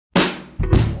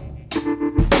Hello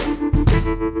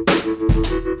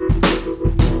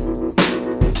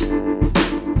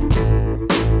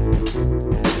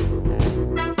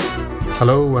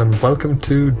and welcome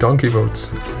to Donkey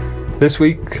Votes. This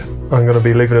week I'm going to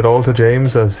be leaving it all to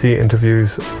James as he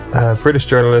interviews British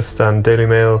journalist and Daily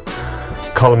Mail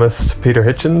columnist Peter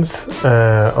Hitchens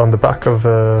on the back of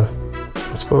a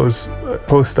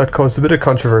post that caused a bit of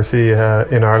controversy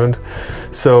in Ireland.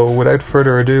 So without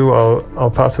further ado,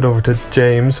 I'll pass it over to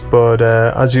James, but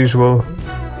as usual,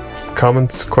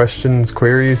 comments, questions,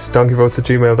 queries,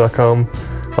 donkeyvotes@gmail.com,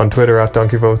 on Twitter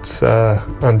 @donkeyvotes,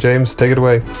 and James, take it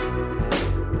away.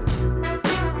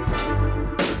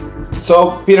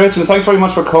 So, Peter Hitchens, thanks very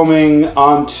much for coming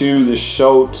onto the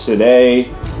show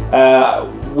today.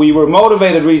 We were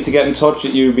motivated really to get in touch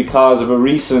with you because of a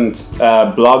recent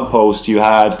blog post you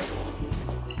had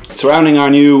surrounding our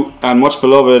new and much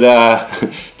beloved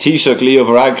Taoiseach Leo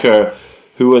Varadkar,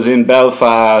 who was in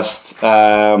Belfast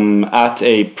at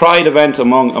a Pride event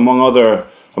among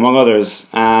others.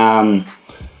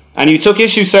 And you took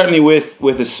issue certainly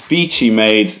with a speech he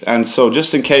made, and so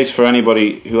just in case for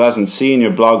anybody who hasn't seen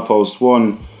your blog post,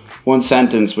 one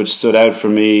sentence which stood out for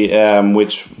me,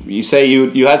 which you say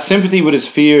you had sympathy with his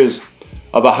fears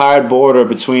of a hard border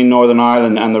between Northern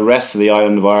Ireland and the rest of the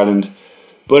island of Ireland,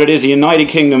 but it is a United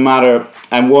Kingdom matter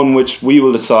and one which we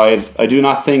will decide. I do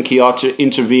not think he ought to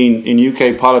intervene in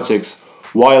UK politics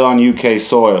while on UK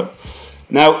soil.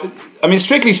 Now, I mean,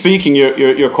 strictly speaking,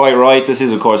 you're quite right. This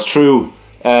is of course true.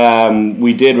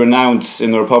 We did renounce,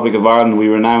 in the Republic of Ireland, we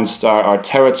renounced our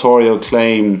territorial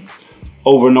claim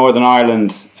over Northern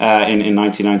Ireland in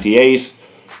 1998.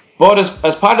 But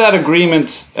as part of that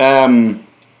agreement,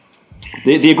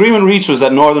 the agreement reached was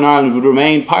that Northern Ireland would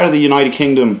remain part of the United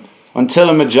Kingdom until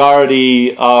a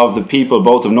majority of the people,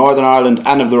 both of Northern Ireland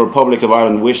and of the Republic of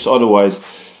Ireland, wished otherwise.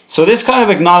 So this kind of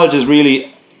acknowledges really,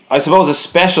 I suppose, a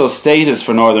special status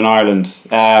for Northern Ireland,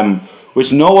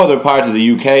 which no other part of the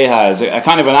UK has, a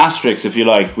kind of an asterisk, if you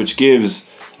like, which gives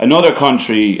another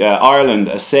country, Ireland,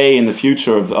 a say in the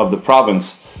future of the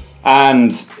province.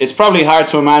 And it's probably hard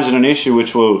to imagine an issue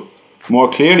which will more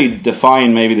clearly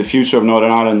define maybe the future of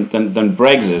Northern Ireland than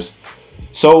Brexit.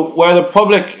 So where the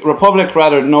Republic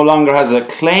no longer has a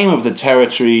claim of the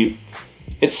territory,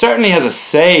 it certainly has a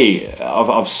say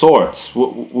of sorts.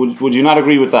 Would you not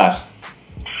agree with that?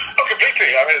 Oh,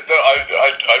 completely. I mean,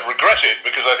 I regret it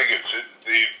because I think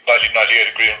the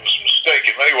 1998 agreement was a mistake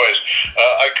in many ways.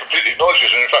 I completely acknowledge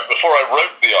it, and in fact, before I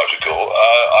wrote the article,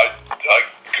 I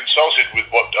consulted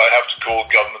with what I have to call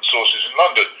government sources in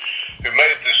London, who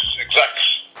made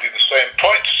exactly the same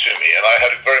point to me, and I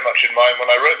had it very much in mind when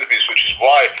I wrote the piece, which is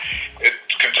why it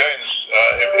contains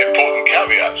important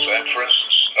caveats. And for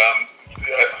instance,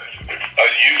 I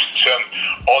used the term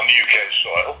on UK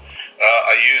soil.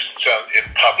 I used the term in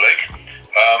public,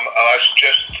 and I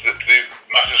suggested that the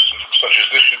matters such as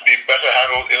this should be better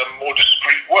handled in a more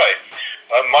discreet way.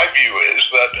 My view is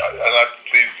that,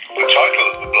 the title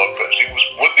of the blog posting was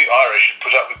 "Would the Irish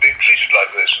put up with being treated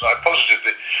like this?" And I posited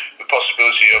the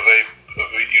possibility of a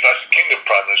United Kingdom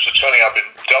Prime Minister turning up in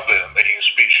Dublin and making a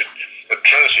speech at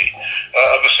Trinity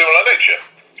of a similar nature.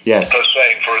 Yes.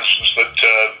 Saying, for instance, that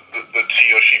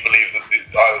he or she believed that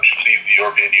Ireland should leave the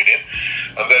European Union,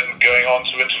 and then going on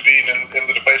to intervene in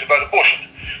the debate about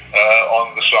abortion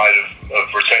on the side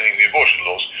of retaining the abortion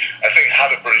laws. I think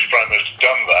had a British Prime Minister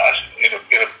done that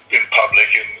in public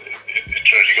in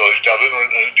Trinity College Dublin,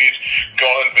 and indeed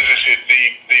gone and visited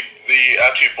the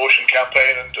anti-abortion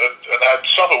campaign and had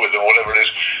supper with them, or whatever it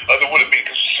is, there would have been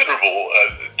considerable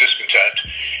discontent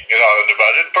in Ireland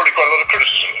about it, probably quite a lot of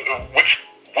criticism,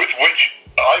 with which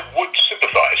I would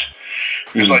sympathise,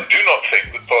 because I do not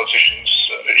think that politicians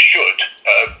should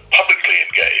publicly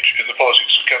engage in the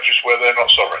politics of countries where they're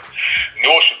not sovereign,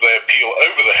 nor should they appeal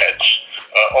over the heads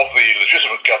of the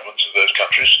legitimate governments of those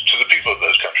countries to the people of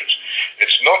those countries.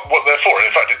 It's not what they're for.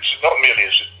 In fact, it's not merely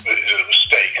is it a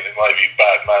mistake, and in my view,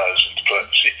 bad manners and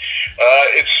diplomacy,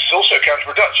 it's also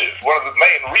counterproductive. One of the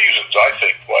main reasons, I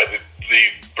think, why the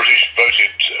British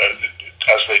voted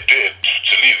as they did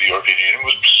to leave the European Union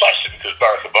was precisely because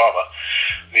Barack Obama,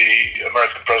 the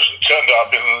American president, turned up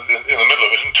in the middle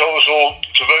of it and told us all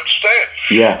to vote to stay in.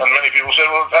 Yeah. And many people said,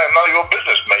 well, none of your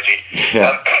business, matey.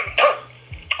 Yeah.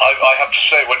 I have to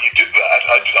say, when he did that,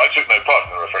 I took no part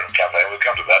in the referendum campaign, we'll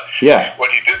come to that. Yeah. When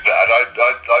he did that,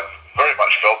 I very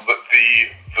much felt that the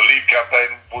Leave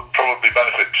campaign would probably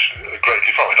benefit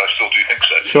greatly from it. I still do think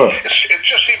so. Sure. It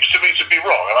just seems to me to be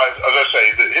wrong. And as I say,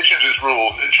 Hitchens'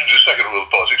 second rule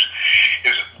of politics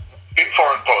is, in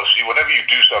foreign policy, whenever you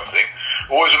do something,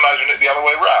 always imagine it the other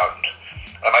way round.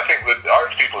 And I think that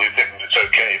Irish people who think that it's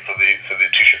okay for the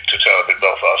Taoiseach to turn up in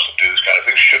Belfast and do this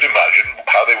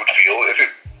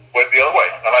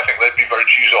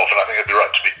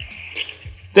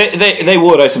They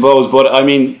would, I suppose, but I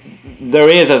mean, there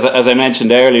is, as I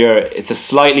mentioned earlier, it's a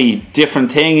slightly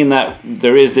different thing in that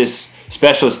there is this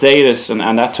special status, and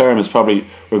that term is probably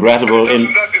regrettable.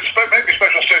 Maybe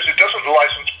special status, it doesn't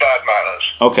license bad manners.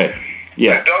 Okay,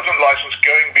 yeah. It doesn't license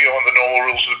going beyond the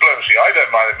normal rules of diplomacy. I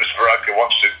don't mind if Mr. Varadkar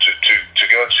wants to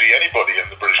go and see anybody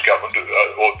in the British government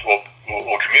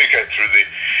or communicate through the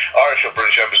Irish or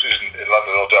British embassies in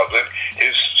London or Dublin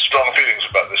his strong feelings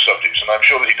about this subject, and I'm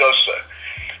sure that he does so.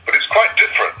 But it's quite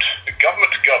different. The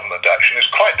government-to-government action is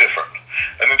quite different.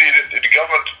 And indeed, the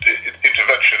government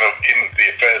intervention in the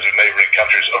affairs of neighbouring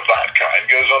countries of that kind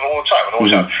goes on all the time and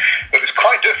always has. But it's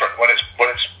quite different when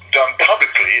it's done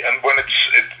publicly and when it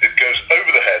goes over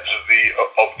the heads of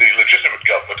the legitimate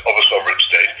government of a sovereign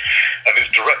state and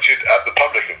is directed at the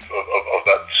public of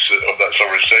that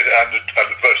sovereign state and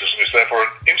the voters, and is therefore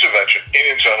an intervention in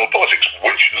internal politics,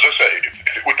 which, as I say,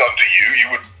 if it were done to you, you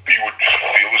would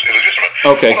feel was illegitimate.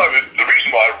 Okay. The reason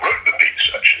why I wrote the piece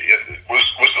actually was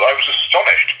that I was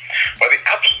astonished by the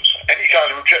absence of any kind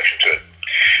of objection to it.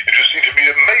 It just seemed to me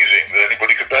amazing that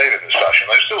anybody could behave in this fashion.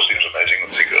 It still seems amazing.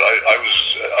 I was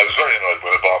very annoyed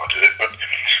when Obama did it, but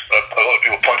a lot of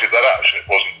people pointed that out. And it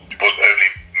wasn't only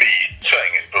me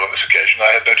saying it, but on this occasion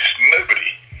I had noticed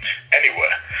nobody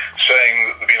anywhere saying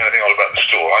that there'd been anything odd about the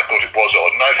store. I thought it was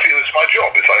odd, and I feel it's my job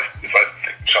if I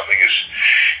think something is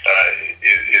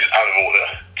out of order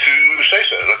to say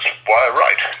so. That's why I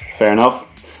write. Fair enough.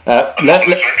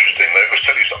 Interesting. They must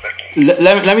tell you something.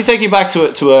 Let me take you back to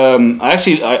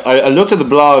I looked at the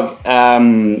blog,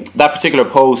 that particular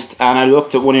post, and I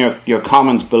looked at one of your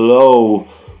comments below,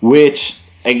 which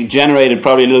generated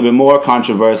probably a little bit more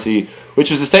controversy, which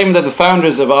was the statement that the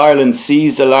founders of Ireland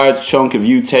seized a large chunk of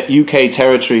UK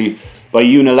territory by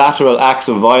unilateral acts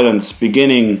of violence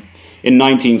beginning in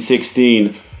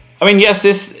 1916. I mean, yes,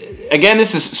 this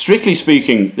is strictly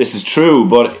speaking, this is true,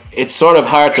 but it's sort of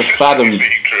hard to fathom.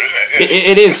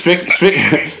 It is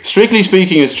strictly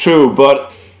speaking is true,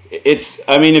 but it's.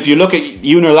 I mean, if you look at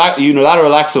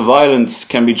unilateral acts of violence,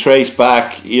 can be traced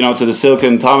back, to the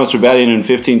Silken Thomas Rebellion in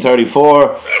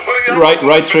 1534,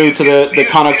 right through to the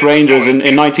Connacht Rangers in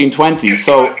 1920.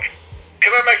 So,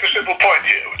 can I make a simple point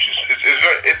here, which is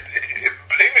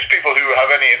English people who have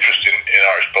any interest in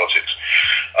Irish politics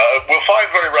will find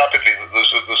very rapidly that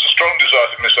there's a strong desire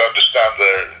to misunderstand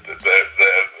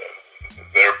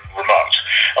their remarks.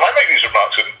 And I make these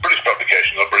remarks in British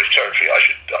publications on British territory, I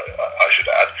should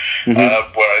add,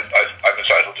 where I'm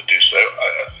entitled to do so.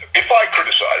 If I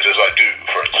criticise, as I do,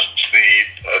 for instance,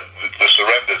 the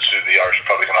surrender to the Irish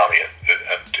Republican Army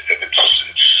and its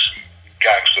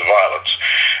gangster violence,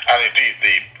 and indeed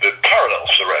the parallel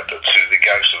surrender to the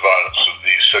gangster violence of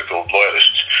these so-called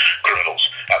loyalist criminals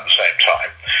at the same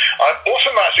time, I'm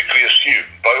automatically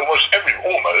assumed by almost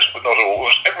but not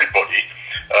almost everybody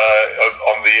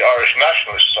on the Irish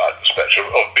nationalist side of the spectrum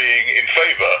of being in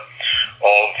favour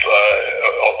of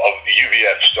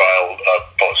UVF-style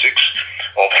politics,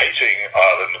 of hating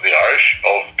Ireland and the Irish,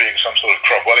 of being some sort of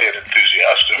Cromwellian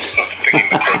enthusiast, of thinking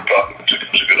the Croke Party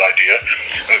was a good idea,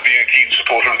 and of being a keen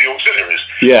supporter of the auxiliaries.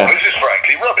 Yeah. This is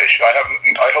frankly rubbish.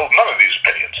 I hold none of these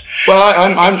opinions. Well,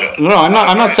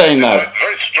 I'm not saying that. I have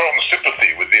very strong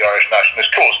sympathy with the Irish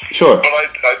nationalist cause. Sure. But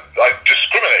I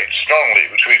discriminate strongly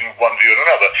between one view and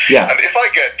another. Yeah. And if I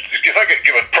get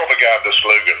given propaganda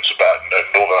slogans about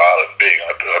Northern Ireland being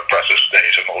an oppressive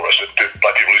state and all the rest of it,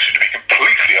 by people who seem to be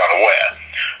completely unaware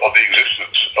of the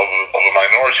existence of a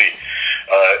minority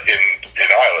in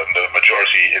Ireland and a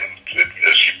majority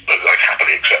I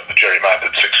happily accept the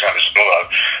gerrymandered six counties of Northern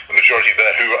Ireland, the majority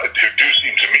there who do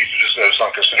seem to me to deserve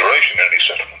some consideration in any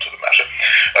settlement of the matter,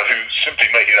 and who simply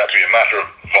make it out to be a matter of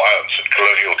violence and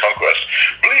colonial conquest.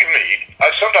 Believe me, I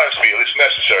sometimes feel it's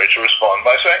necessary to respond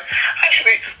by saying,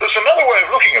 actually, there's another way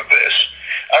of looking at this,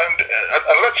 and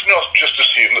let's not just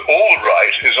assume that all the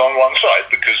right is on one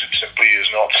side, because it simply is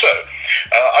not so.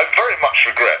 I very much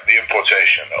regret the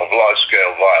importation of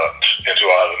large-scale violence into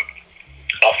Ireland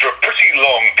after a pretty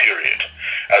long period,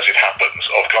 as it happens,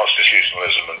 of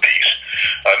constitutionalism and peace.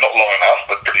 Not long enough,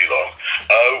 but pretty long,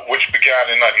 which began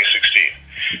in 1916.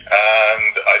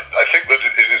 And I think that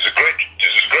it is a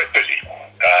great pity.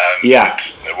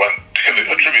 And one can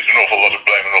attribute an awful lot of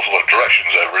blame and an awful lot of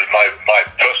directions over it. My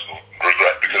personal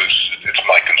regret, because it's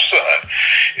my concern,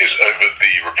 is over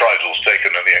the reprisals taken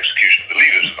and the execution of the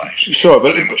leaders of 1916. Sure,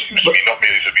 but it seems to me not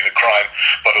merely to have been a crime,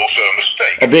 but also a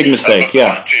mistake. A big mistake, but the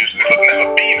fact is, if there had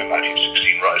never been a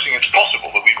 1916 rising, it's possible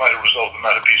that we might have resolved the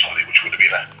matter peacefully, which would have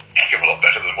been a heck of a lot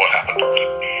better than what happened.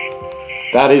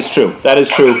 That is true. I don't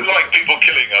like people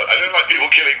killing. I don't like people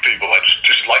killing people. I just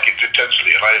dislike it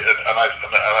intensely, and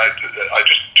I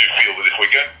just do feel that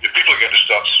if people are going to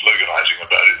start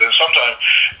discussing about it, then sometimes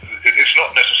it's not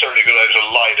necessarily a good idea to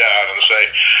lie down and say,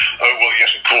 oh, well,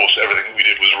 yes, of course, everything we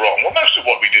did was wrong. Well, most of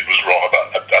what we did was wrong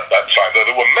at that time, though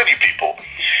there were many people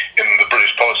in the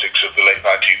British politics of the late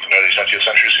 19th and early 20th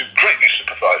centuries who greatly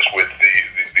sympathised with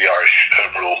the Irish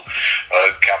Home Rule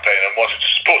campaign and wanted to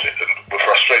support it and were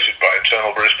frustrated by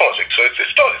internal British politics. So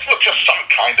it's not just some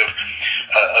kind of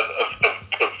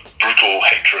brutal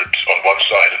hatred on one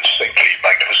side and saintly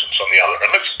magnificence on the other.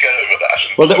 And let's get over that.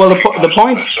 The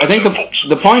point, I think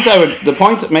the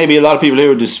point maybe a lot of people here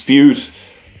would dispute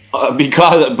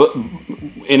because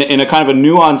in a kind of a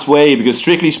nuanced way, because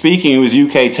strictly speaking it was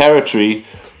UK territory,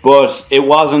 but it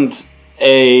wasn't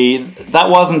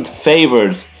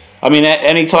favoured. I mean,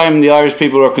 any time the Irish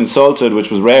people were consulted, which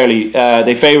was rarely,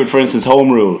 they favoured, for instance, Home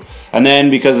Rule. And then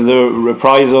because of the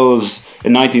reprisals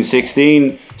in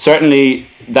 1916, certainly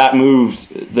that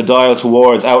moved the dial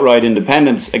towards outright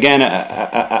independence. Again,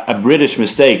 a British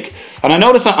mistake. And I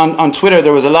noticed on Twitter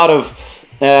there was a lot of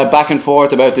back and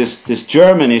forth about this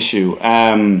German issue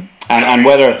and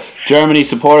whether Germany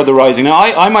supported the Rising. Now,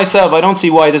 I myself, I don't see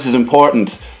why this is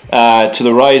important to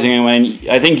the Rising. I mean,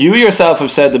 I think you yourself have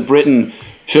said that Britain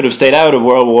should have stayed out of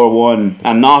World War I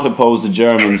and not opposed the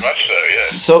Germans. Very much so,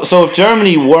 yes. So if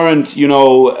Germany weren't,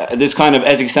 this kind of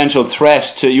existential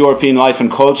threat to European life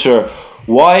and culture,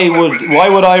 why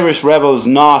would Irish rebels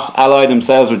not ally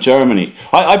themselves with Germany?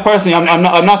 I personally,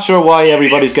 I'm not sure why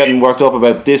everybody's getting worked up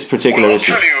about this particular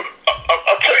issue. I'll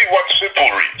tell you one simple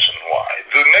reason why.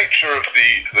 The nature of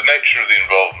the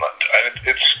involvement, and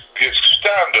it's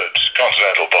standard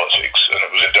continental politics, and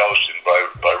it was indulged in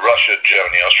by Russia,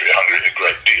 Germany, Austria, Hungary a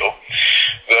great deal,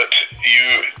 that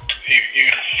you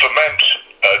foment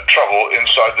trouble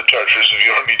inside the territories of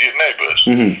your immediate neighbours.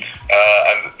 Mm-hmm.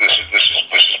 And this is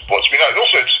what's been out.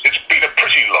 Also, it's been a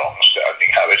pretty long-standing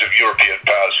habit of European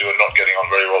powers who are not getting on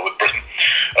very well with Britain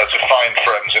to find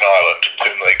friends in Ireland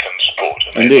whom they can support.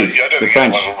 And indeed, I don't think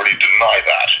anyone will really deny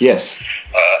that. Yes.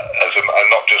 And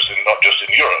not just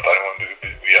in Europe. I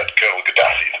mean, we had Colonel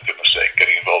Gaddafi, for goodness sake,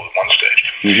 getting involved at one stage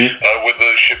with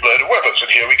a shipload of weapons.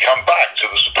 And here we come back to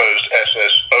the supposed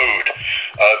SS Ode,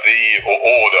 or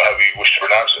Ord, however you wish to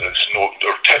pronounce it. It's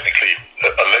technically,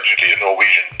 allegedly a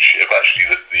Norwegian ship, actually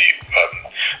the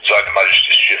Seine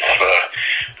Majesty's ship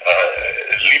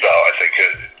Libau, I think,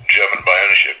 German by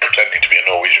ownership, pretending to be a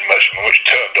Norwegian merchantman, which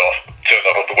turned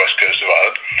up the west coast of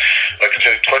Ireland,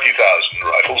 containing 20,000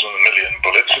 rifles and 1 million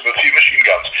bullets and a few machine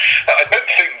guns. And I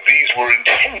don't think these were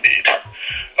intended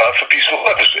for peaceful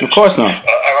purposes. Of course not.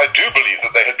 And I do believe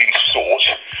that they had been sought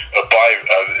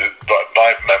by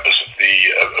members of the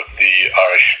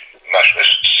Irish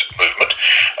nationalists movement,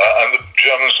 and the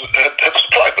Germans had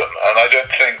supplied them. And I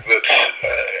don't think that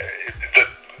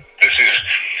this is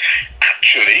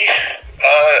actually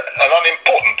an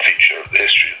unimportant feature of the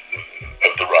history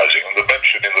of the Rising, and the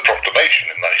mention in the proclamation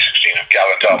in 1916 of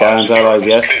gallant allies,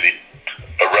 yes, clearly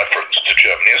a reference to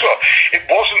Germany as well. It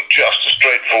wasn't just a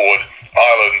straightforward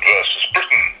Ireland versus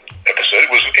Britain episode.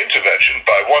 It was an intervention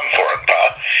by one foreign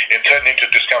power intending to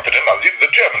discomfort another.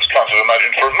 The Germans can't have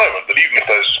imagined for a moment that even if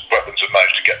those weapons had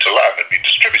managed to get to land and been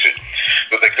distributed,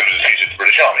 that they could have defeated the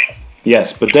British army.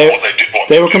 Yes, but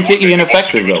they were completely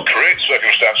ineffective, though. Create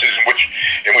circumstances in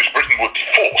which Britain would be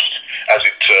forced, as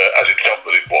it felt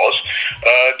that it was,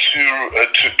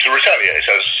 to retaliate,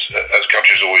 as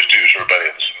countries always do to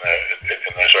rebellions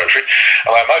in their territory.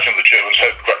 And I imagine the Germans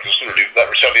hoped quite considerably that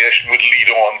retaliation would lead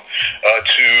on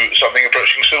to something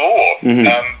approaching civil war,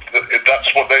 and that's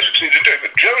what they succeeded in doing.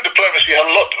 The German diplomacy had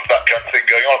a lot of that kind of thing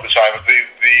going on at the time.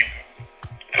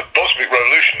 The Bolshevik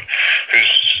Revolution,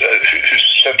 whose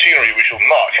centenary we shall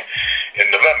mark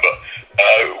in November,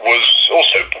 was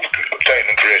also obtained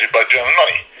and created by German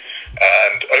money,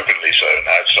 and openly so.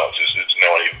 Now no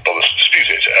one even bothers to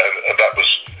dispute it, and that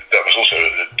was also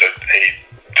a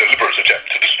deliberate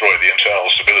attempt to destroy the internal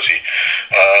stability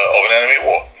of an enemy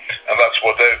war. And that's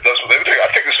what they were doing.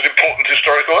 I think it's an important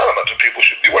historical element, and people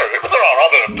should be aware of it. But there are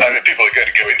other people are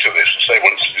going to go into this and say,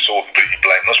 well, it's all completely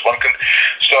blameless. One can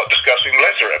start discussing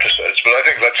later episodes, but I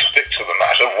think let's stick to the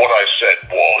matter. What I said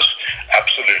was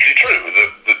absolutely true.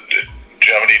 That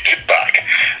Germany did back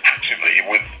actively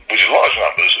with large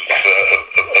numbers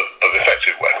of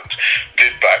effective weapons,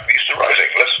 did back the Easter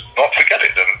Rising. Let's not forget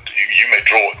it. And you may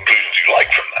draw conclusions you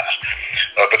like from that,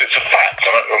 but it's a fact.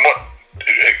 And what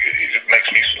it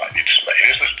makes me slightly dismayed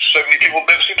is that so many people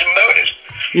don't seem to know it.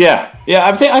 Yeah.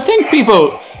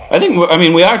 I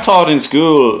mean, we are taught in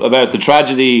school about the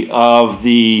tragedy of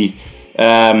the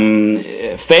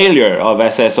failure of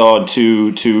SS Odd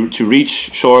to reach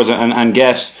shores and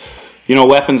get,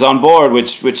 weapons on board,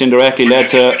 which indirectly led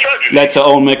to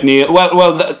Owen McNeill.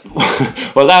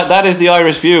 Well, that is the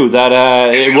Irish view. That I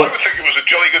would think it was a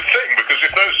jolly good thing, because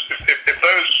if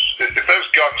those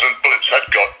guns and bullets had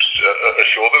got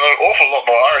ashore, then an awful lot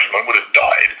more Irishmen would have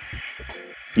died.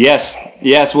 Yes.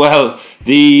 Well,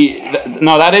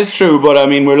 no, that is true. But I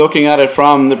mean, we're looking at it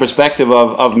from the perspective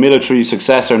of military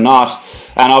success or not,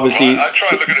 and obviously. Well, I try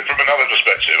to look at it from another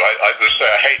perspective. I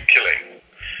hate killing.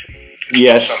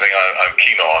 Yes. Something I'm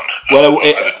keen on. Well,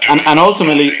 and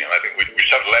ultimately, and I think we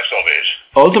should have less of it.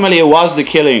 Ultimately, it was the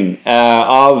killing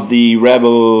of the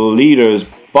rebel leaders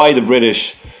by the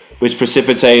British, which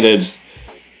precipitated,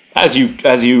 as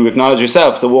you acknowledge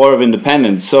yourself, the War of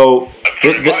Independence. So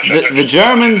the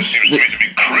Germans. Seems to me to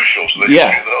be crucial to the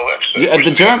history of the whole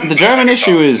episode. The German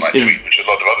issue is which a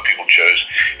lot of other people chose,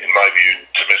 in my view,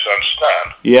 to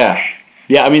misunderstand.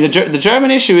 Yeah, I mean, the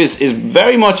German issue is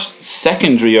very much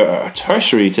secondary or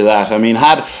tertiary to that. I mean,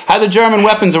 had the German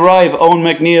weapons arrived, Owen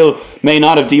McNeill may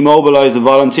not have demobilised the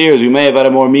volunteers. We may have had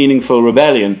a more meaningful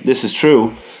rebellion. This is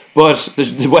true, but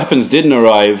the weapons didn't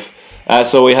arrive,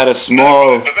 so we had a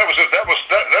small. But that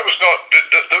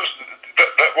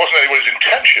wasn't anybody's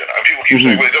intention. And people keep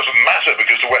saying, well, it doesn't matter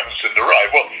because the weapons didn't arrive.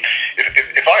 Well,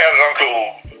 if I had an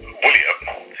Uncle William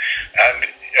and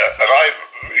I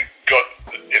got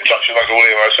in touch with Uncle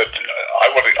William, I said, I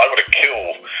want to kill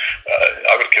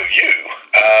you,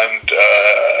 and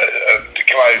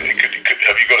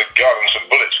have you got a gun and some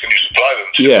bullets? Can you supply them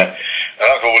to me? And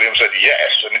Uncle William said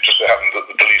yes, and it just so happened that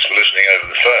the police were listening over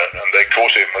the phone, and they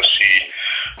caught him as he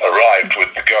arrived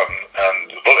with the gun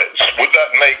and the bullets. Would that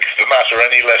make the matter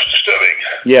any less disturbing?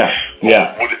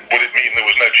 Or would it mean there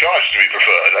was no charge to be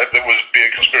preferred? There would be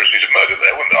a conspiracy to murder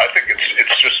there, wouldn't there? I think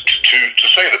it's just to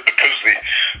say that because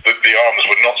the arms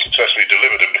were not successfully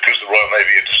delivered and because the Royal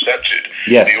Navy intercepted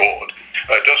the ord,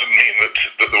 doesn't mean that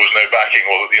there was no backing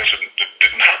or that the incident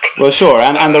didn't happen. Well, sure,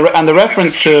 and the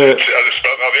reference to.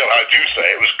 I do say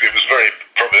it was very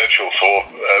providential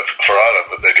for Ireland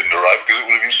that they didn't arrive, because it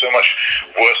would have been so much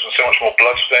worse and so much more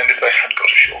bloodstained if they had got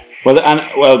ashore.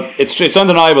 It's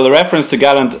undeniable. The reference to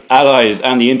gallant allies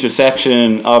and the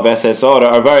interception of SS Order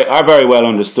are very well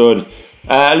understood,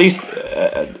 at least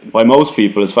by most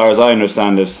people, as far as I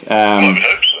understand it. I would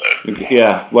hope so.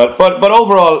 Yeah, well, but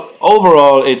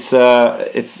overall, it's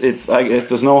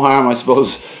there's no harm, I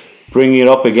suppose, bringing it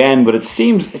up again. But it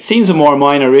seems a more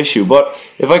minor issue. But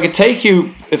if I could take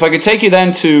you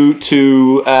then to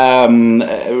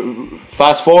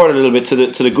fast forward a little bit to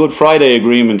the Good Friday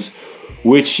Agreement,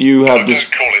 which you have.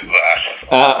 Don't call it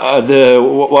that.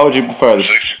 What would you prefer? You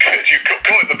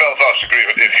call it the Belfast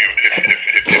Agreement if you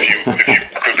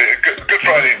because Good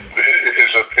Friday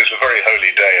is a very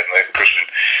holy day in the Christian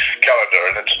calendar,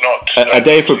 and it's not a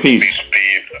day for peace. To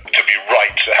be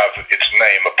right to have its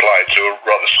name applied to a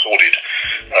rather sordid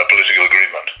political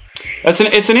agreement.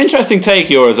 It's an interesting take,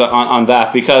 yours, on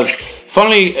that, because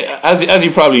funnily, as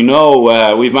you probably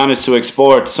know, we've managed to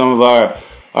export some of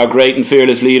our great and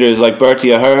fearless leaders, like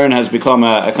Bertie Ahern has become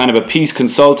a kind of a peace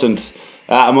consultant,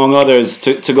 among others,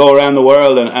 to go around the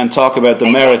world and talk about the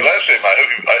merits. Bless him. I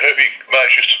hope he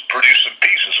manages to produce some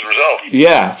peace as a result.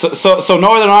 Yeah, so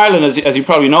Northern Ireland, as you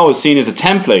probably know, is seen as a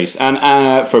template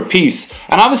and for peace,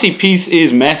 and obviously peace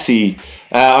is messy.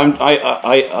 I've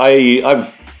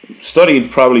studied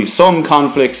probably some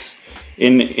conflicts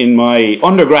in my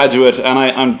undergraduate, and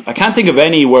I can't think of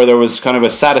any where there was kind of a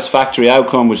satisfactory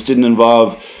outcome which didn't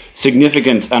involve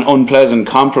significant and unpleasant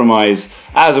compromise,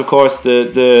 as of course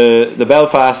the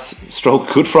Belfast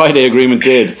 / Good Friday Agreement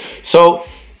did. So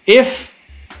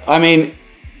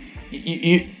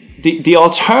the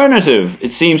alternative,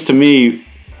 it seems to me,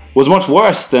 was much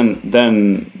worse than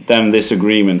this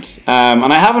agreement,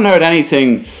 and I haven't heard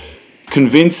anything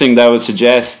convincing that would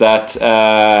suggest that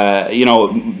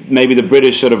maybe the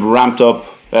British should have ramped up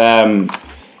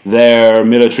their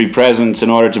military presence in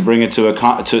order to bring it to a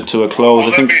close. Well,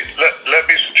 let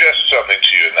me suggest something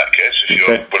to you in that case, if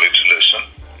you're willing to listen.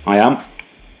 I am.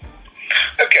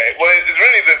 Okay, well, it's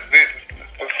really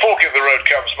the fork in the road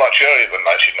comes much earlier than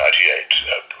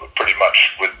 1998, pretty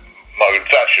much with Margaret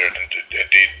Thatcher and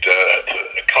indeed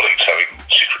colleagues having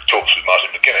secret talks with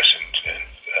Martin McGuinness in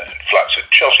flats in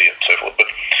Chelsea and so forth. But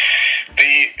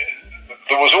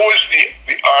there was always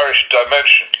the Irish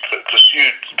dimension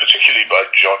pursued particularly by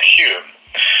John Hume,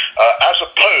 as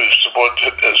opposed to what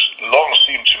has long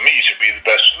seemed to me to be the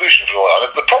best solution for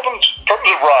Ireland. The problems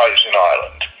arise in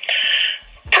Ireland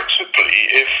principally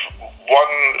if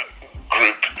one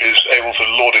group is able to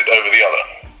lord it over the other.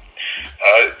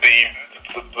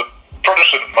 The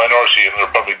Protestant minority in the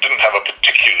Republic didn't have a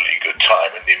particularly good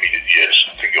time in the immediate years,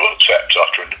 I think you'll accept,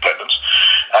 after independence.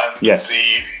 And Yes.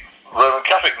 The Roman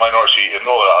Catholic minority in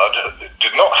Northern Ireland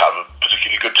did not have a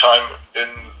particularly good time in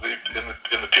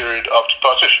the period after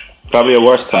partition. Probably a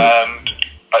worse time. And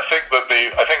I think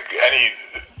any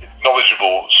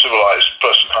knowledgeable, civilized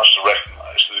person has to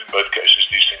recognise that in both cases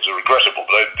these things are regrettable.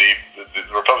 But the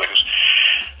Republicans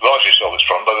largely solved this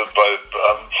problem by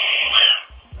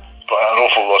an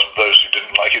awful lot of those who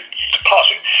didn't like it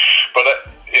departing. But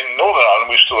in Northern Ireland,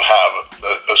 we still have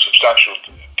a substantial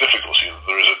difficulty.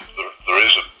 There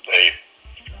is a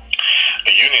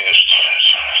unionist,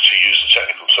 to use the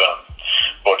technical term,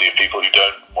 body of people who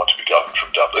don't want to be governed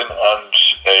from Dublin, and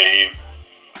a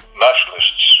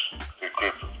nationalist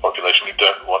group of population who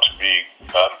don't want to be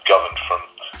governed from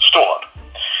Stormont.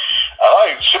 And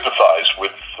I sympathise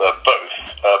with both,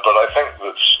 but I think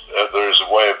that there is a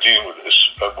way of dealing with this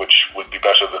which would be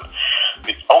better than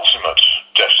the ultimate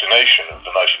destination of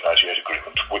the 1998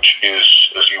 agreement, which is,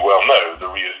 as you well know, the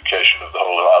reunification of the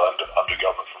whole of Ireland under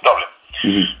government from Dublin,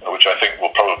 which I think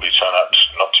will probably turn out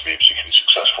not to be a particularly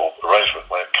successful arrangement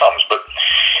when it comes. But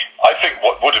I think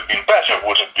what would have been better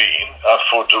would have been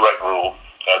for direct rule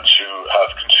to have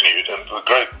continued, and the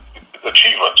great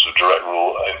achievements of direct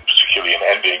rule, particularly in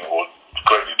ending or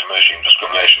greatly diminishing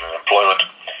discrimination in employment,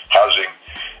 housing,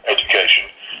 education,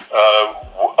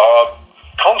 are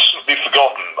constantly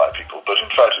forgotten by people. But in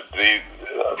fact,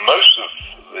 most of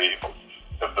the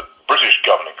British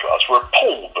governing class were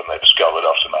appalled when they discovered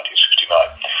after 1969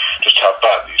 just how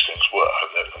bad these things were,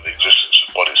 and the existence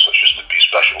of bodies such as the B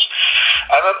specials.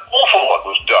 And an awful lot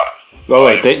was done. Oh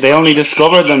wait, they only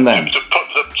discovered them then?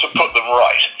 To put them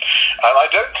right. And I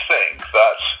don't think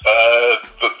that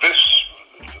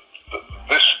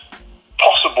this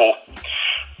possible,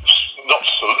 not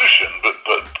solution, but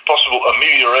possible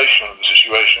amelioration of the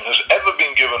situation has ever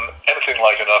been given anything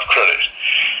like enough credit.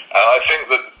 And I think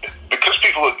that because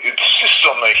people insist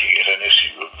on making it an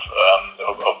issue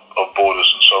of borders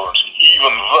and sovereignty,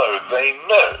 even though they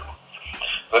know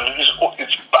that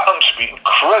it's bound to be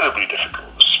incredibly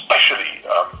difficult, especially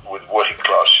with working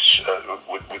classes,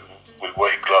 with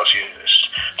working class unionists,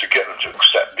 to get them to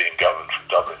accept being governed from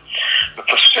Dublin. The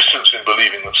persistence in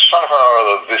believing that somehow or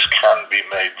other this can be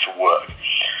made to work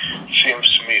seems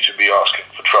to me to be asking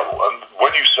for trouble. And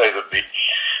when you say that the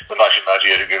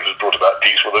 1998 agreement has brought about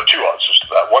peace, well, there are two answers to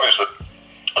that. One is that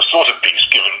a sort of peace,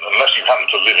 given unless you happen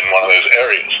to live in one of those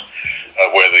areas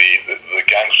where the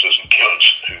gangsters and killers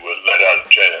who were let out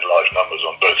of jail in large numbers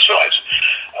on both sides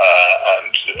and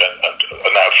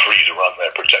are now free to run their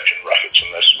protection rackets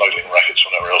and their smuggling rackets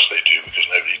whenever else they do because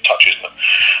nobody touches them.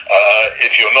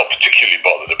 If you're not particularly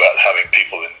bothered about having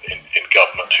people in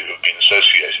government who have been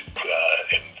associated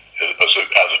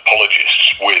as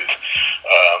apologists with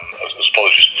as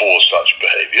apologists for such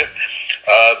behaviour,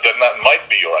 then that might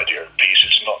be your idea of peace.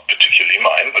 It's not particularly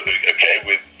mine, but okay,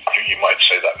 you might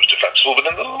say that was defensible,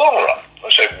 but in the long run,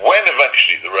 let's say when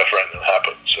eventually the referendum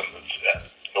happens and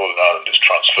Northern Ireland is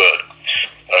transferred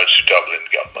to Dublin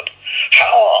government,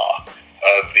 how are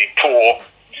the poor,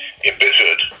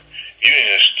 embittered,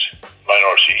 unionist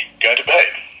minority going to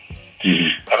behave?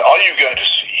 And are you going to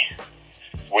see,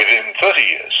 within 30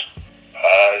 years,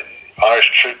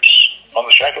 Irish troops on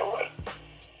the Shankill Road?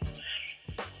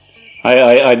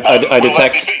 I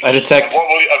detect. And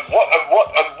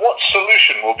what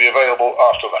solution will be available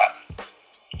after that?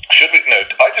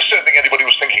 I just don't think anybody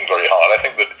was thinking very hard. I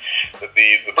think that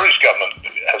the British government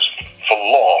has for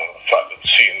long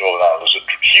seen Northern Ireland as a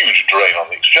huge drain on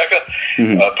the exchequer,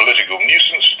 political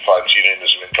nuisance, finds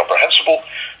unionism incomprehensible,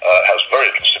 has very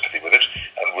little sympathy with it,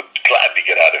 and would gladly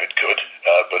get out if it could,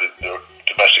 but there are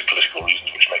domestic political reasons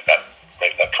which make that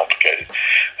complicated.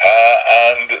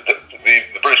 And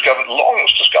the British government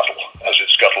longs to scuttle, as it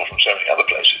scuttled from so many other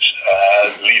places,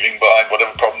 leaving behind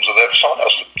whatever problems are there for someone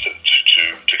else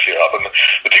to clear up. And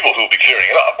the people who will be clearing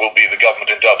it up will be the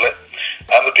government in Dublin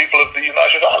and the people of the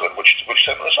United Ireland, which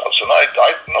send the results. And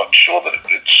I'm not sure that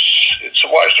it's a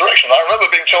wise direction. I remember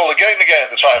being told again and again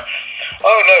at the time,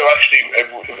 oh no, actually,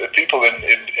 people in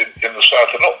the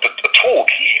South are not at all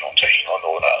keen on taking on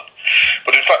Northern Ireland.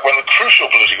 But in fact, when the crucial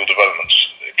political developments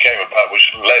came about,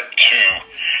 which led to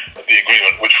the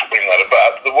agreement which will bring that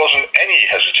about, there wasn't any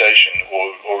hesitation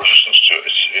or resistance to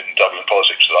it in Dublin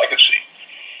politics that I could see.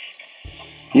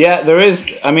 Yeah, there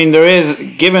is. I mean, there is.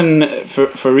 Given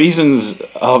for reasons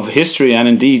of history and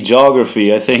indeed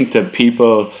geography, I think that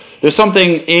there's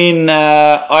something in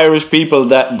Irish people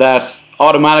that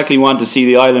automatically want to see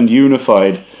the island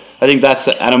unified. I think that's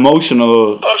an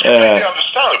emotional. That's completely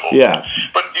understandable. Yeah.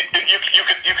 But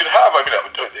you could have. I mean,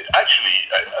 actually,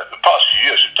 the past few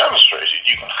years have demonstrated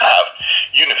you can have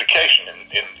unification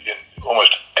in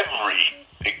almost every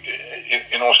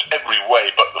way,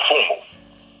 but the form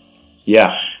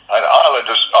Yeah. And Ireland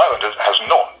has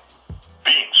not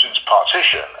been, since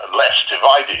partition, less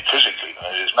divided physically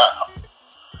than it is now.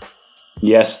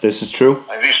 Yes, this is true.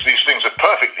 And these things are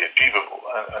perfectly achievable,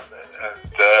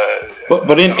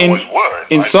 but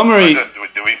in summary,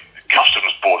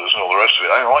 customs borders and all the rest of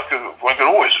it. I mean, one could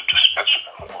always have dispensed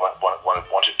with one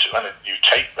wanted to, and you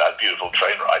take that beautiful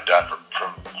train ride down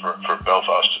from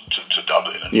Belfast to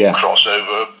Dublin and cross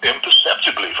over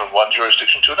imperceptibly from one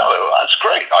jurisdiction to another. Well, that's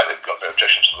great. I've got no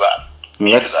objections to that.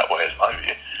 Well, that's that way, in my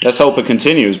view. Let's hope it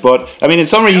continues. But I mean, in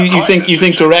summary, you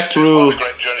think direct rule? One of the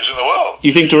great journeys in the world.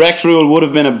 You think direct rule would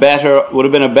have been a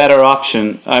better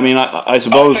option? I mean, I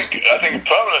suppose. I think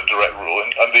permanent direct rule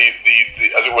and the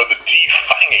as it were the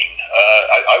defanging.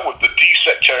 I would the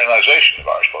desectarianisation of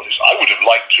Irish politics. I would have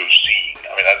liked to have seen.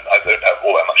 I mean, I don't have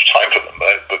all that much time for them,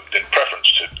 but in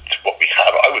preference to what we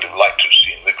have, I would have liked to have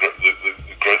seen the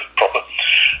growth of proper,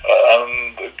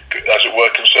 as it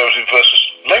were, conservative versus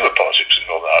Labour politics in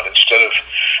Northern Ireland instead of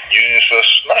unionist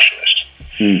versus nationalist.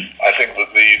 I think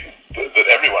that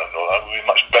everyone in Northern Ireland would be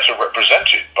much better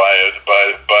represented by a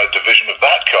division of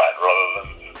that kind rather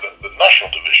than the national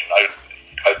division.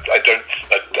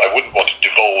 I wouldn't want to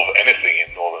devolve anything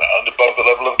in Northern Ireland above the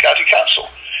level of a county council.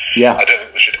 Yeah. I don't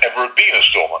think there should ever have been a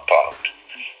Stormont Parliament.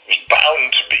 It was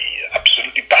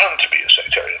absolutely bound to be a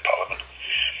sectarian Parliament.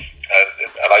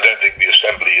 And I don't think the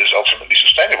Assembly is ultimately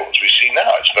sustainable, as we see now.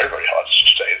 It's very, very hard to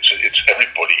sustain. It's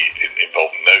everybody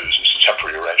involved knows it's a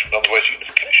temporary arrangement on the way to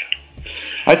unification.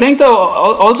 I think,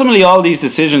 though, ultimately all these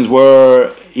decisions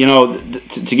were,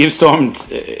 to give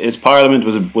Stormont its Parliament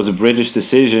was a British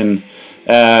decision.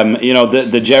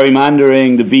 The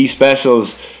gerrymandering, the B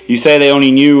specials, you say they only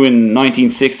knew in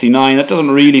 1969. That doesn't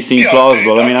really seem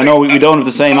plausible. I mean, I know we don't have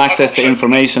the same access to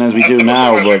information as we do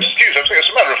now, but... Excuse, as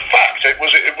a matter of fact, it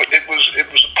was a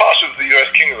part of the US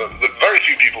Kingdom that very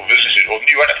few people visited or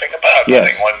knew anything about.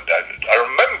 Yes. I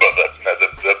remember the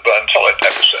Burntollet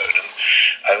episode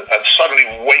and suddenly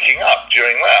waking up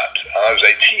during that. I was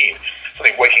 18.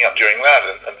 Suddenly waking up during that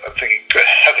and thinking, good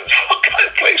heavens, what kind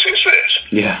of place is this?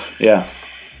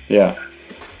 Yeah.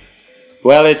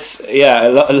 Well, it's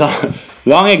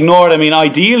long ignored. I mean,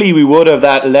 ideally we would have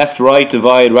that left-right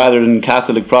divide rather than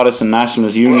Catholic, Protestant,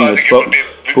 nationalist, unionist. But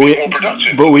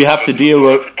we have to deal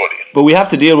with. But we have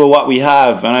to deal with what we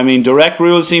have, and I mean, direct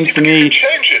rule seems to me. You can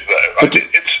change it though.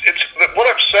 What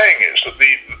I'm saying is that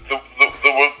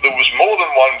there was more than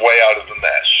one way out of the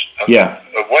mess. And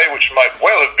a way which might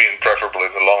well have been preferable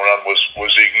in the long run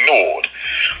was ignored.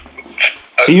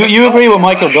 So you agree with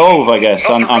Michael Gove, I guess,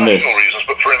 on this? Not for reasons,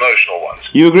 but for emotional ones.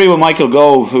 You agree with Michael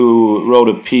Gove, who wrote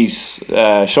a piece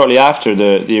shortly after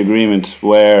the agreement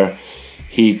where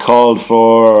he called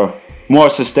for more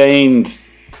sustained,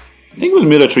 I think it was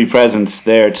military presence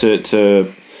there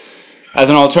to as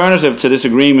an alternative to this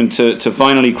agreement to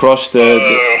finally crush the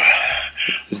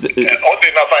oddly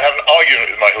enough, I had an argument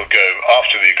with Michael Gove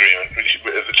after the agreement.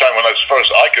 At the time, as far as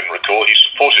I can recall, he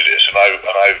supported it, and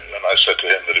I said to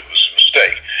him that it was a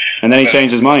mistake. And then he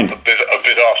changed his mind. A bit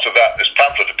after that, this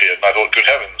pamphlet appeared, and I thought, good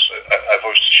heavens, I've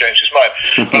obviously changed his mind.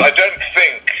 But I don't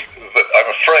think that,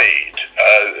 I'm afraid,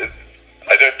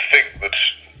 I don't think that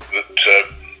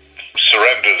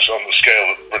surrenders on the scale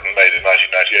that Britain made in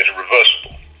 1998 are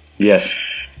reversible. Yes.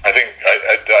 I think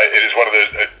it is one of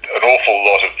those. An awful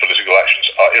lot of political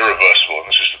actions are irreversible, and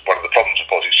this is one of the problems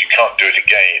of politics. You can't do it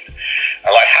again,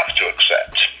 and I have to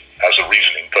accept, as a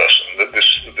reasoning person, that this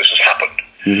has happened.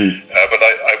 Mm-hmm. But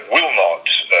I will not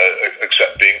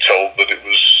accept being told that it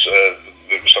was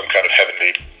some kind of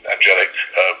heavenly, angelic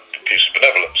piece of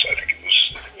benevolence. I think it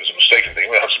was a mistaken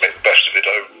thing. We have to make the best of it.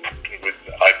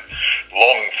 I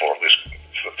long for this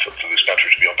country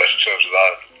to be on better terms with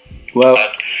Ireland. Well.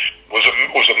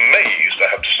 Was amazed, I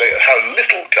have to say, at how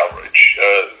little coverage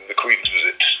the Queen's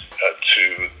visit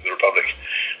to the Republic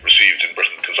received in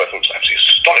Britain, because I thought it was absolutely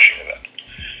astonishing event.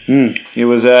 It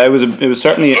was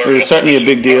certainly a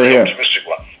big deal here. Optimistic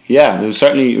one. Yeah, it was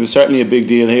certainly a big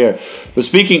deal here. But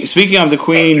speaking of the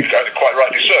Queen, quite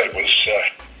rightly so, it was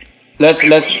an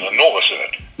enormous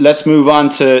event. Let's move on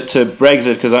to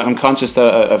Brexit, because I'm conscious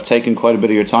that I've taken quite a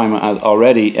bit of your time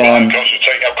already. I'm conscious of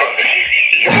taking up quite a bit of yours.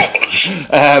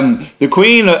 The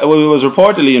Queen was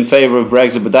reportedly in favour of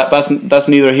Brexit, but that's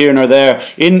neither here nor there.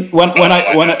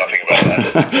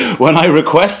 When I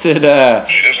requested, she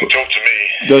doesn't talk to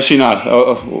me. Does she not?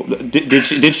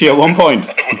 Did she at one point?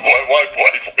 Why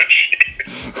would she?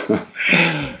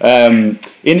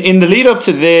 In the lead up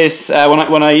to this,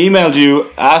 when I emailed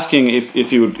you asking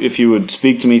if you would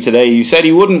speak to me today, you said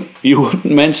you wouldn't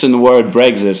mention the word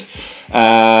Brexit,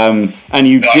 and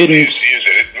you didn't.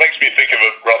 It makes me think of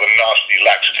a rather nasty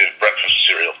laxative breakfast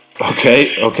cereal.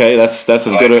 Okay, that's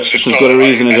as good a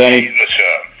reason as any.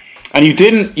 And you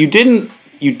didn't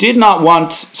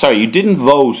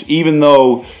vote, even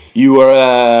though you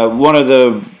were one of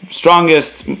the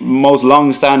strongest, most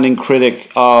long-standing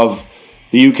critic of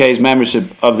the UK's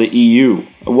membership of the EU.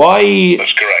 Why?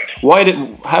 That's correct.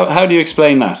 How do you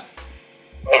explain that?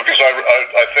 Well, because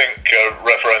I think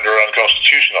referenda are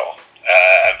unconstitutional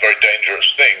and very dangerous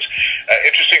things.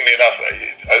 Interestingly enough,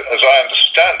 as I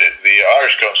understand it, the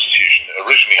Irish Constitution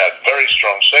originally had very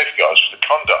strong safeguards for the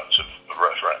conduct of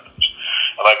referendums,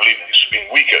 and I believe these have been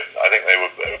weakened. I think they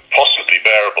were possibly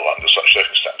bearable under such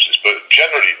circumstances, but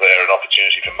generally they're an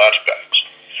opportunity for mountebanks.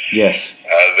 Yes.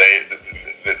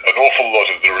 An awful lot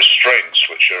of the restraints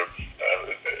which are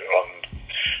on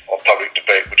public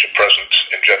debate, which are present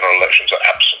in general elections, are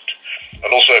absent.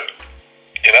 And also,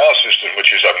 in our system,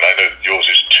 which is, I know yours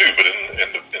is too, but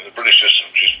in the British system,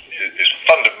 which is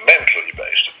fundamentally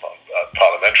based upon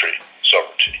parliamentary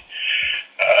sovereignty,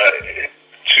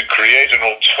 to create an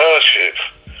alternative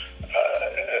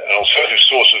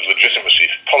source of legitimacy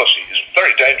for policy is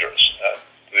very dangerous.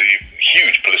 The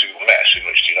huge political mess in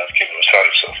which the United Kingdom has found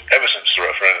itself ever since the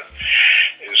referendum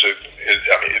is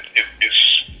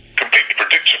completely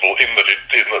predictable in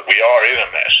that we are in a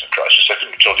mess, a crisis. I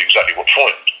couldn't tell you exactly what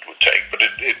form it would take, but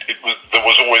there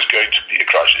was always going to be a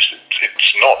crisis.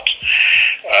 It's not.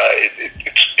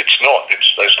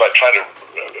 It's like trying to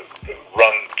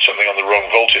run something on the wrong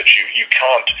voltage. You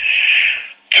can't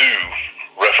do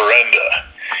referenda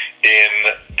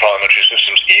in parliamentary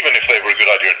systems, even if they were a good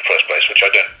idea in the first place, which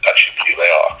I don't actually believe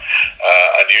they are.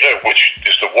 And you know which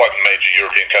is the one major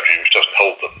European country which doesn't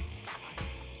hold them?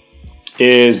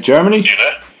 Is Germany? Do you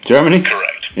know? Germany?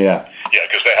 Correct. Yeah. Yeah,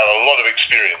 because they have a lot of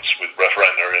experience with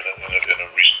referenda in a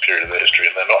recent period of their history,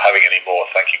 and they're not having any more.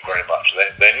 Thank you very much.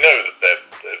 They know that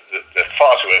they're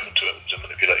far too open to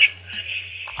manipulation.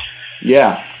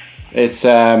 Yeah, it's.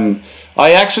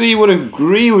 I actually would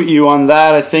agree with you on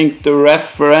that. I think the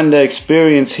referenda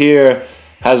experience here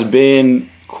has been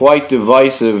quite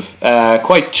divisive,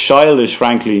 quite childish,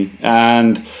 frankly,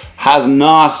 and has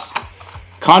not,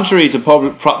 contrary to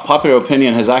popular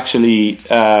opinion, has actually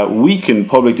weakened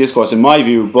public discourse, in my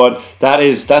view. But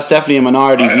that's definitely a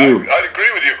minority view. I'd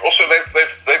agree with you. Also,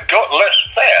 they've got less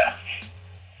fair.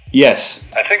 Yes.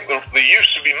 I think there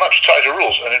used to be much tighter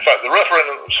rules, and in fact, the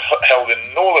referendum that was held in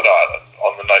Northern Ireland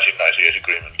on the 1998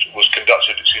 agreement was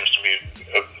conducted, it seems to me,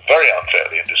 very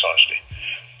unfairly and dishonestly.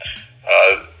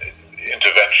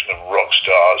 Intervention of rock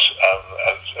stars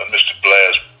and Mr.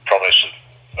 Blair's promise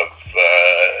of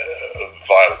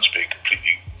violence being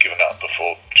completely given up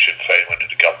before Sinn Féin went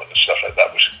into government and stuff like that,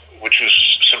 which was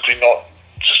simply not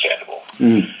sustainable.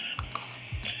 Mm.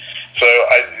 So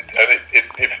I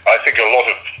think a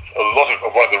lot of one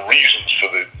of the reasons for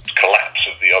the collapse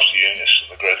of the Ulster-Unionists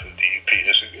and the growth of the DUP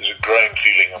is a growing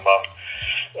feeling among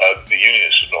the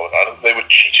Unionists of Northern Ireland. They were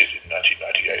cheated in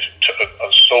 1998 and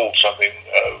sold something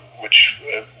which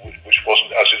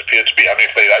wasn't as it appeared to be. I mean,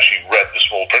 if they'd actually read the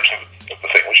small print of the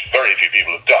thing, which very few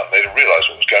people have done, they'd have realised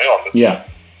what was going on. But yeah.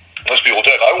 Most people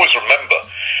don't. I always remember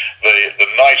the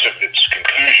night of its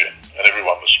conclusion, and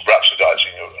everyone was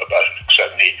rhapsodising about it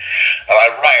except me. And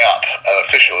I rang up an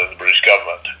official in the British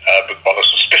government on a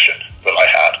suspicion that I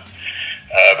had,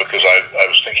 because I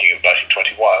was thinking of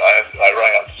 1921. I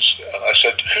rang up and I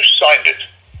said, "Who signed it?"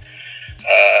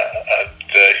 And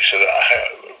he said,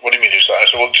 "What do you mean who signed it?"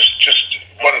 I said, "Well, just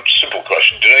one simple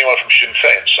question. Did anyone from Sinn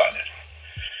Féin sign it?"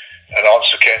 And the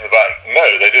answer came back, "No,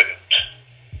 they didn't.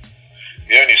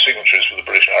 The only signatories were the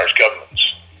British and Irish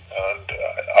governments." And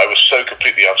I was so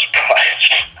completely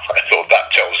unsurprised. I thought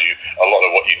that tells you a lot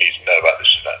of what you need to know about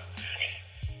this event.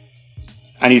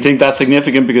 And you think that's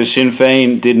significant because Sinn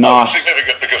Féin did not...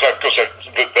 Significant because, of course,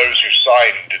 those who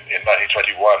signed in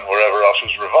 1921, wherever else,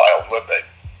 was reviled, weren't they?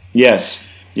 Yes,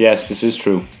 this is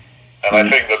true. And I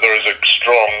think that there is a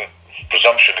strong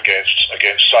presumption against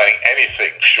signing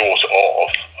anything short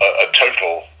of a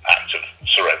total act of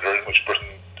surrender in which Britain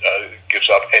gives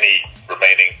up any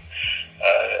remaining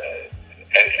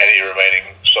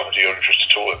sovereignty or interest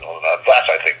at all in Northern Ireland. That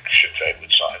I think Sinn Féin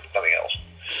would sign, but nothing else.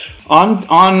 On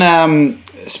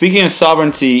speaking of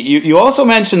sovereignty, you also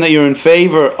mentioned that you're in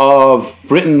favour of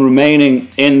Britain remaining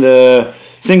in the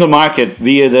single market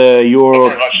via the Euro,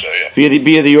 very much so, yeah.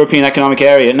 via the European Economic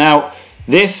Area. Now,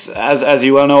 this, as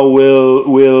you well know,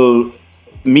 will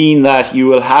mean that you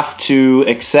will have to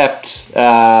accept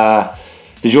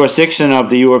the jurisdiction of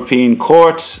the European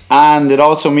Court, and it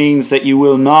also means that you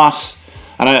will not.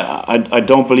 And I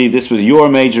don't believe this was your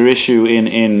major issue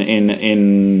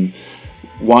in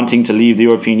wanting to leave the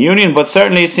European Union, but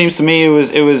certainly it seems to me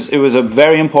it was a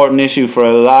very important issue for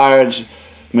a large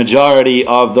majority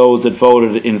of those that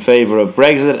voted in favour of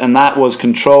Brexit, and that was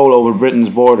control over Britain's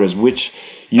borders, which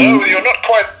No, you're not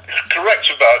quite correct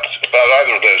about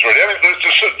either of those, really. I mean,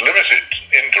 there's a limited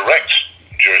indirect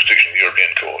jurisdiction of the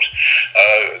European Court,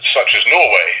 such as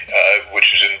Norway, which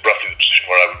is in roughly the position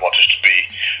where I would want us to be,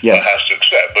 has to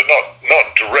accept, but not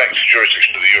direct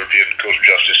jurisdiction of the European Court of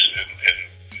Justice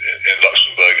in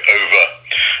Luxembourg over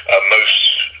most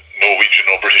Norwegian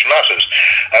or British matters.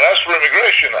 And as for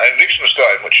immigration,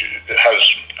 Liechtenstein, which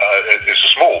is a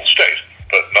small state,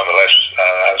 but nonetheless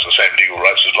has the same legal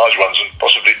rights as large ones, and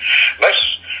possibly less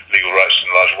legal rights than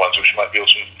large ones, which might be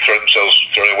able to throw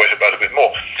their weight about a bit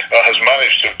more, has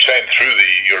managed to obtain through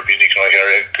the European Economic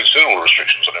Area considerable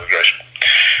restrictions on immigration.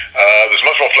 There's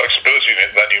much more flexibility in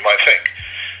it than you might think.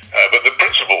 But the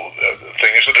principal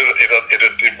thing is that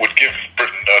it would give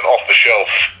Britain an off-the-shelf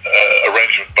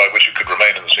arrangement by which it could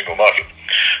remain in the single market.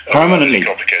 Permanently.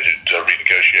 Complicated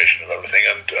renegotiation of everything,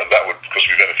 and that would, of course,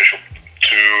 be beneficial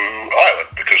to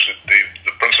Ireland, because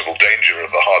the principal danger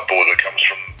of a hard border comes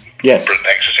from Britain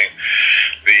exiting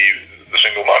the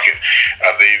single market,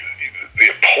 and the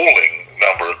appalling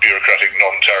number of bureaucratic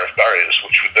non-tariff barriers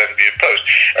which would then be imposed.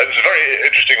 And it's a very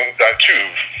interesting, two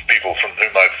people from whom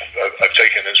I've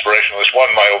taken inspiration on this. One,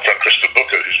 my old friend Christopher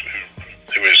Booker,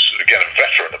 who is, again, a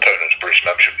veteran opponent of British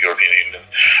membership of the European Union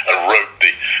and wrote the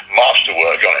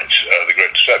masterwork on it, The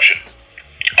Great Deception.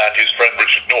 And his friend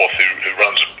Richard North, who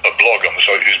runs a blog on the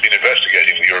site, who's been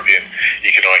investigating the European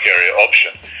Economic Area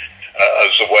option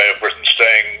as a way of Britain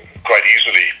staying quite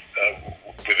easily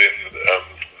within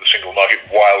the single market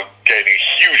while gaining a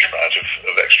huge amount of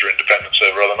extra independence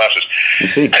over other matters. You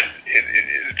see. And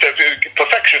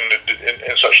perfection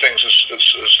in such things,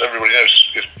 as everybody knows,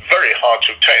 is very hard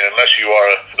to obtain unless you are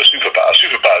a superpower.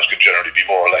 Superpowers can generally be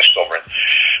more or less sovereign,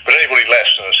 but anybody less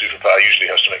than a superpower usually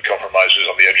has to make compromises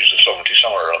on the edges of sovereignty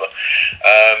somewhere or other.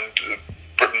 And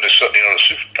Britain is certainly not a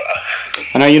superpower.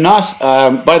 And are you not?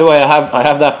 By the way, I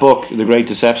have that book, The Great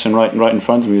Deception, right in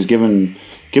front of me. It was given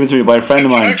to me by a friend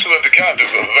of mine. It's an excellent account of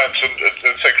events, and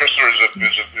say Christopher is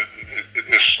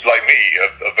like me,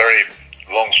 a very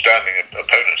long-standing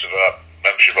opponent of our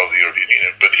membership of the European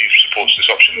Union, but he supports this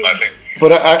option, and I think but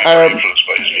very influenced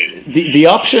by his view. The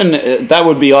option that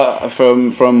would be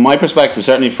from my perspective,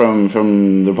 certainly from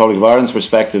the Republic of Ireland's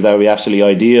perspective, that would be absolutely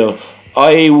ideal.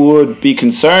 I would be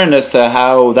concerned as to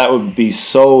how that would be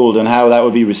sold and how that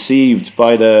would be received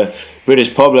by the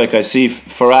British public. I see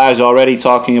Farage already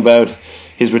talking about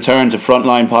his return to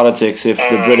frontline politics if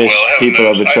the British people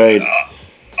are betrayed.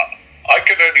 I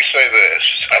can only say this.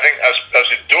 I think as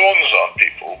it dawns on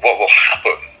people what will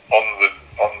happen on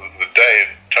the day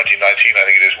in 2019, I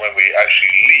think it is, when we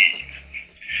actually leave,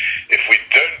 if we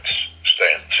don't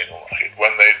stay in the single market,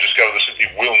 when they discover there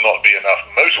simply will not be enough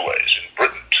motorways in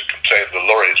Britain to contain the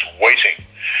lorries waiting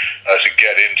to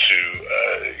get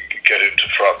into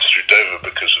France through Dover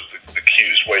because of the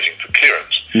queues waiting for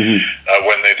clearance,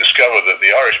 when they discover that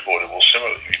the Irish border will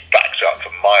similarly be backed up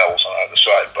for miles on either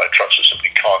side by trucks that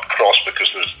simply can't cross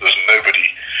because there's nobody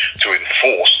to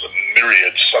enforce the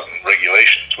myriad sudden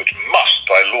regulations which must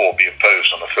by law be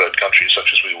imposed on a third country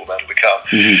such as we will then become,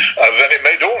 then it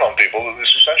may dawn on people that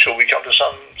it's essential we come to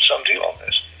some deal on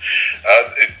this.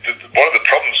 One of the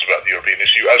problems about the European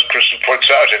issue, as Kristen points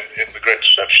out in The Great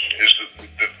Deception, is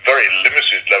the very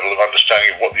limited level of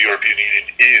understanding of what the European Union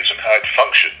is and how it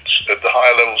functions at the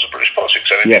higher levels of British politics.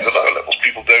 And indeed, the lower levels,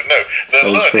 people don't know. They're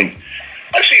learning.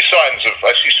 I see signs of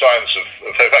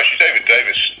hope. Actually, David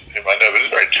Davis, whom I know, but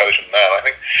is a very intelligent man. I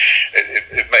think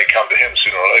it may come to him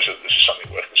sooner or later that this is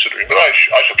something worth considering. But I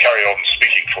shall carry on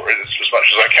speaking for it as much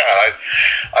as I can.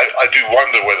 I do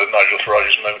wonder whether Nigel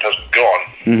Farage's moment hasn't gone.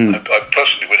 I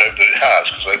personally would hope that it has,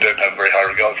 because I don't have very high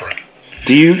regard for him.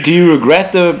 Do you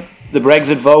regret the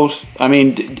Brexit vote? I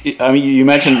mean, you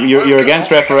mentioned you're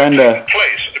against referenda.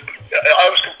 I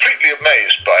was completely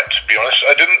amazed by it, to be honest.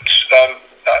 I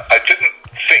didn't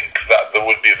think that there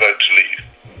would be a vote to leave.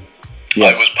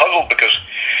 Yes. I was puzzled because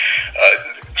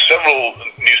several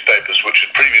newspapers which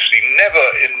had previously never,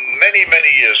 in many,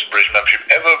 many years of British membership,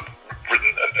 ever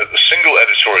written a single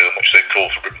editorial in which they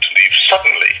called for Britain to leave,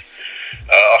 suddenly,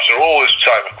 after all this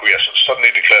time of quiescence, suddenly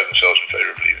declared themselves in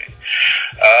favour of leaving.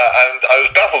 And I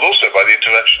was baffled also by the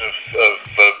intervention of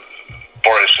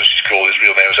Boris, as he's called, his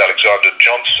real name is Alexander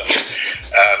Johnson,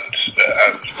 and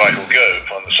Michael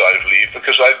Gove on the side of Leave,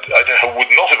 because I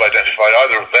would not have identified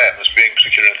either of them as being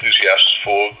particular enthusiasts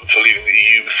for leaving the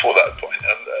EU before that point.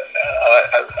 And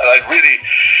I really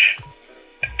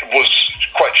was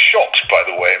quite shocked by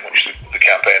the way in which the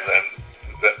campaign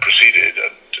then proceeded,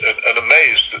 and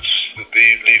amazed that the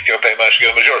Leave campaign managed to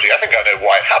get a majority. I think I know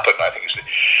why it happened. I think it's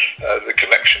the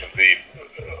connection of the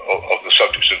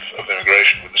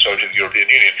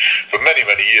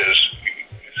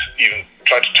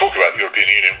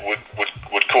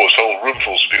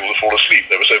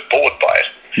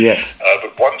Yes.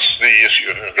 But once the issue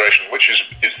of immigration, which is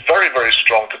very, very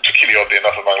strong, particularly oddly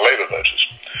enough among Labour voters,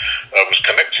 was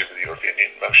connected with the European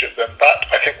Union membership, then that,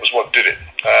 I think, was what did it.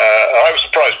 And I was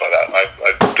surprised by that.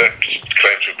 I don't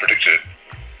claim to have predicted it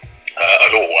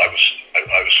at all. I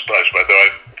was surprised by that.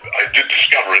 I did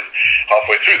discover it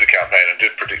halfway through the campaign and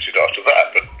did predict it after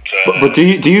that. But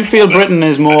do you feel Britain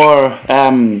is more?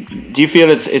 Do you feel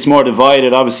it's more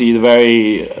divided? Obviously, the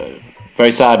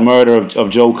very sad murder of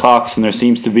Joe Cox, and there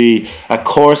seems to be a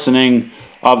coarsening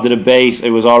of the debate.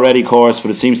 It was already coarse,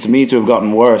 but it seems to me to have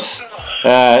gotten worse.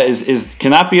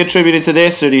 Can that be attributed to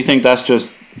this, or do you think that's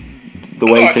just the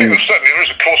way I things? think certainly there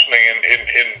is a coarsening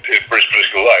in British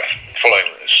political life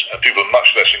following this, and people are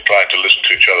much less inclined to listen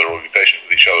to each other or be patient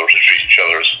with each other or to treat each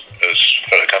other as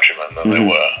fellow countrymen than they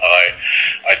were.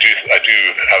 I do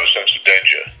have a sense of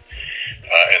danger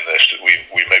in this, that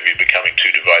we may be becoming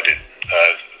too divided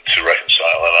to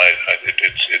reconcile, and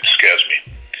it scares me.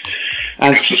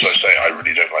 Because, as I say, I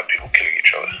really don't like people killing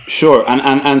each other. Sure,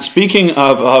 and speaking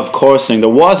of coursing, there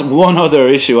was one other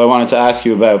issue I wanted to ask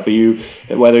you about,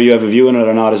 but whether you have a view on it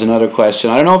or not is another question.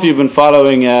 I don't know if you've been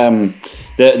following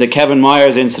the Kevin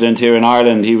Myers incident here in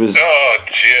Ireland. He was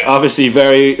obviously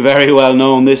very, very well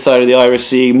known this side of the Irish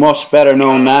Sea, much better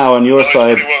known now on your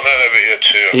side. Pretty well known over here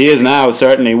too. He is now,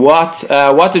 certainly. What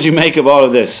did you make of all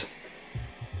of this?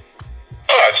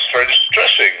 It's very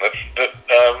distressing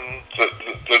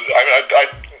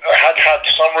I had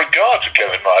some regard to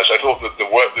Kevin Myers. I thought that the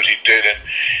work that he did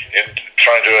in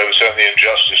trying to overturn the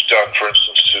injustice done, for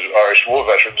instance, to Irish war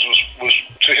veterans was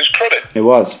to his credit. It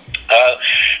was.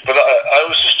 But I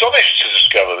was astonished to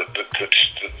discover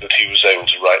that he was able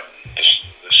to write this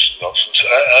nonsense,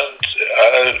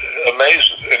 and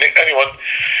amazed. Anyone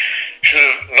should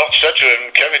have not said to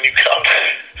him, "Kevin, you can't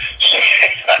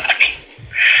say that."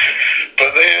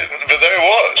 But there it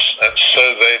was, and so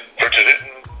they printed it,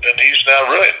 and he's now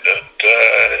ruined, and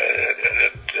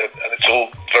it's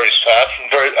all very sad and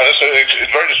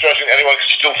it's very distressing. Anyone can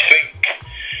still think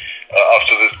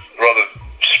after the rather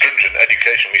stringent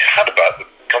education we had about the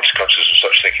consequences of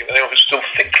such thinking, anyone can still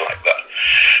think like that.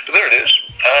 But there it is.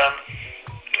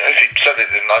 If he'd said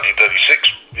it in 1936,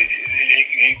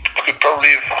 he could probably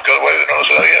have got away with it. And I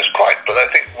said, yes, quite. But I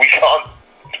think you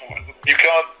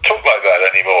can't talk like that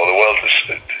anymore. The world is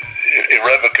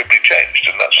irrevocably changed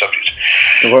in that subject.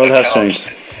 The world has changed.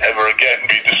 Ever again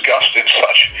be discussed in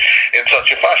such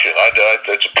a fashion.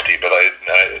 It's a pity, but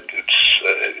it's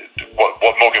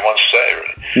what more can one say,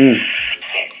 really?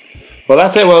 Well,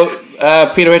 that's it. Well,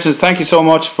 Peter Hitchens, thank you so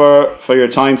much for your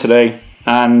time today,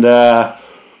 and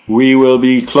we will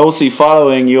be closely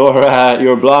following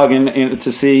your blog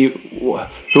to see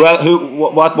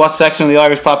what section of the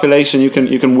Irish population you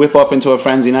can whip up into a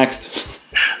frenzy next.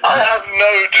 I have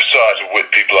no desire to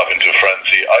whip people up into a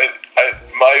frenzy.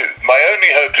 My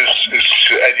only hope is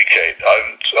to educate.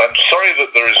 I'm sorry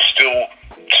that there is still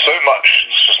so much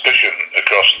suspicion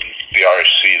across the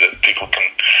Irish Sea that people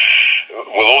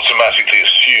will automatically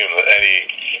assume that any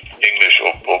English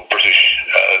or British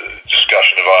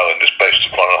discussion of Ireland is based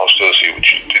upon a hostility, which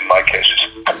in my case is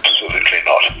absolutely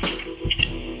not.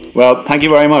 Well, thank you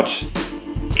very much.